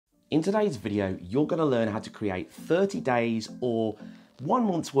In today's video, you're going to learn how to create 30 days or 1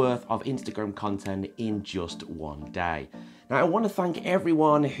 month's worth of Instagram content in just one day. Now, I want to thank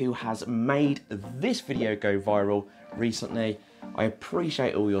everyone who has made this video go viral recently. I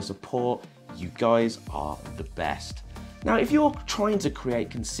appreciate all your support. You guys are the best. Now, if you're trying to create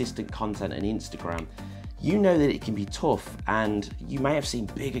consistent content on Instagram, you know that it can be tough, and you may have seen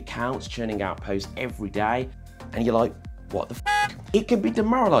big accounts churning out posts every day, and you're like, what the f***? It can be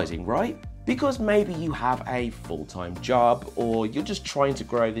demoralizing, right? Because maybe you have a full-time job, or you're just trying to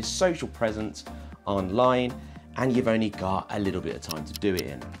grow this social presence online, and you've only got a little bit of time to do it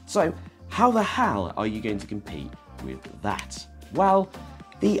in. So how the hell are you going to compete with that? Well,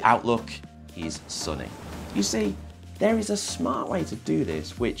 the outlook is sunny. You see, there is a smart way to do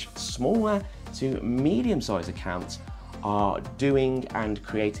this, which smaller to medium-sized accounts are doing and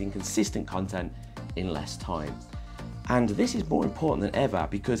creating consistent content in less time. And this is more important than ever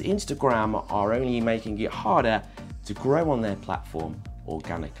because Instagram are only making it harder to grow on their platform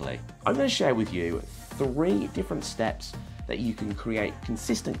organically. I'm going to share with you 3 different steps that you can create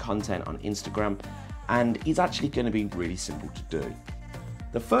consistent content on Instagram, and it's actually going to be really simple to do.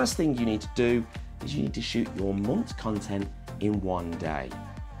 The first thing you need to do is you need to shoot your month's content in one day.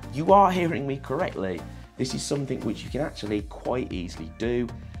 You are hearing me correctly. This is something which you can actually quite easily do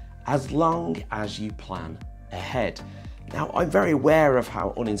as long as you plan ahead. Now, I'm very aware of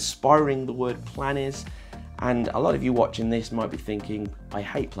how uninspiring the word plan is, and a lot of you watching this might be thinking, I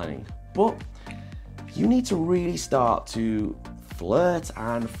hate planning, but you need to really start to flirt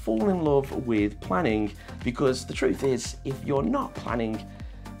and fall in love with planning, because the truth is, if you're not planning,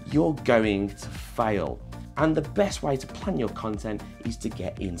 you're going to fail. And the best way to plan your content is to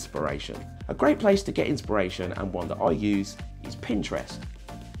get inspiration. A great place to get inspiration, and one that I use, is Pinterest.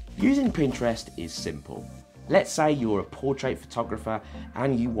 Using Pinterest is simple. Let's say you're a portrait photographer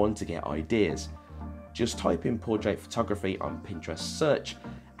and you want to get ideas. Just type in portrait photography on Pinterest search,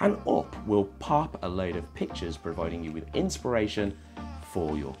 and up will pop a load of pictures providing you with inspiration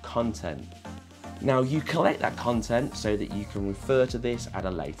for your content. Now, you collect that content so that you can refer to this at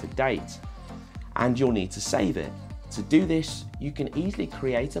a later date, and you'll need to save it. To do this, you can easily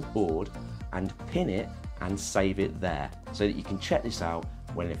create a board and pin it and save it there so that you can check this out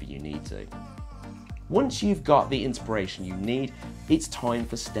whenever you need to. Once you've got the inspiration you need, it's time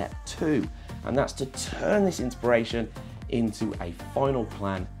for step 2, and that's to turn this inspiration into a final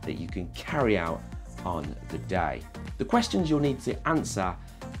plan that you can carry out on the day. The questions you'll need to answer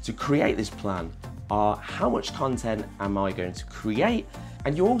to create this plan are: how much content am I going to create?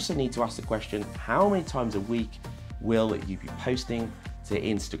 And you also need to ask the question, how many times a week will you be posting to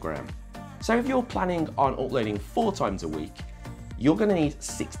Instagram? So if you're planning on uploading 4 times a week, you're going to need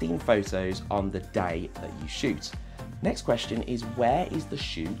 16 photos on the day that you shoot. Next question is, where is the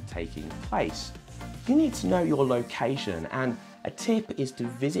shoot taking place? You need to know your location, and a tip is to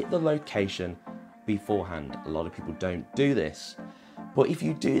visit the location beforehand. A lot of people don't do this, but if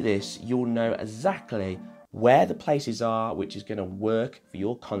you do this, you'll know exactly where the places are which is going to work for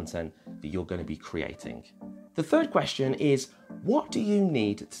your content that you're going to be creating. The third question is, what do you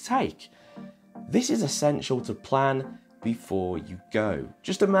need to take? This is essential to plan before you go.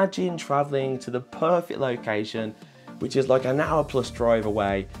 Just imagine traveling to the perfect location, which is like an hour+ drive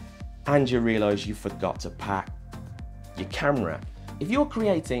away, and you realize you forgot to pack your camera. If you're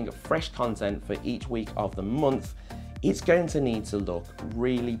creating fresh content for each week of the month, it's going to need to look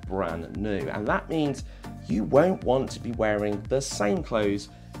really brand new, and that means you won't want to be wearing the same clothes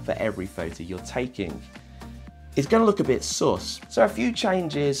for every photo you're taking. It's going to look a bit sus, so a few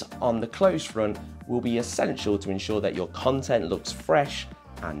changes on the clothes front will be essential to ensure that your content looks fresh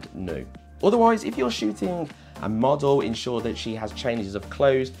and new. Otherwise, if you're shooting a model, ensure that she has changes of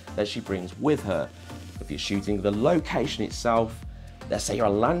clothes that she brings with her. If you're shooting the location itself, let's say you're a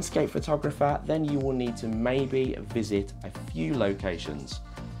landscape photographer, then you will need to maybe visit a few locations.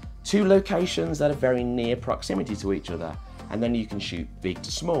 2 locations that are very near proximity to each other, and then you can shoot big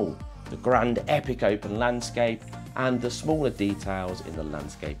to small, the grand epic open landscape and the smaller details in the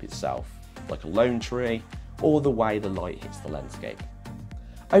landscape itself, like a lone tree or the way the light hits the landscape.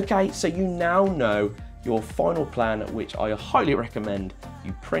 Okay, so you now know your final plan, which I highly recommend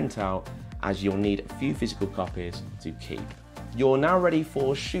you print out, as you'll need a few physical copies to keep. You're now ready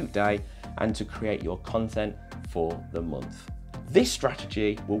for shoot day and to create your content for the month. This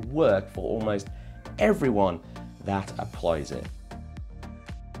strategy will work for almost everyone that applies it.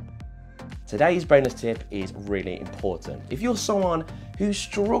 Today's bonus tip is really important. If you're someone who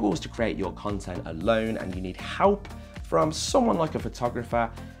struggles to create your content alone and you need help from someone like a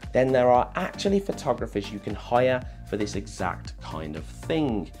photographer, then there are actually photographers you can hire for this exact kind of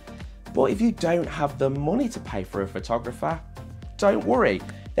thing. But if you don't have the money to pay for a photographer, don't worry.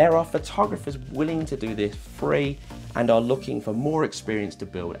 There are photographers willing to do this free and are looking for more experience to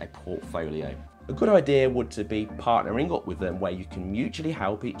build a portfolio. A good idea would to be partnering up with them where you can mutually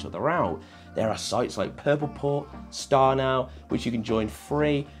help each other out. There are sites like Purpleport, StarNow, which you can join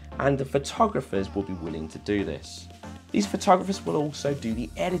free, and the photographers will be willing to do this. These photographers will also do the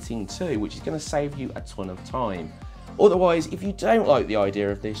editing too, which is going to save you a ton of time. Otherwise, if you don't like the idea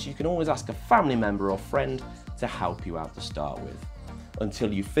of this, you can always ask a family member or friend to help you out to start with,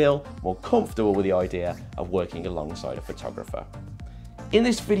 until you feel more comfortable with the idea of working alongside a photographer. In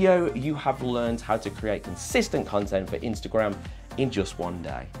this video, you have learned how to create consistent content for Instagram in just one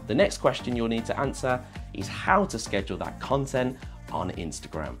day. The next question you'll need to answer is how to schedule that content on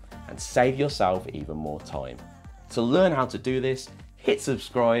Instagram and save yourself even more time. To learn how to do this, hit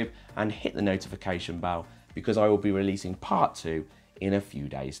subscribe and hit the notification bell, because I will be releasing part 2 in a few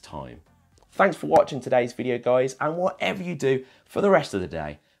days' time. Thanks for watching today's video, guys, and whatever you do for the rest of the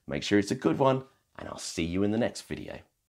day, make sure it's a good one, and I'll see you in the next video.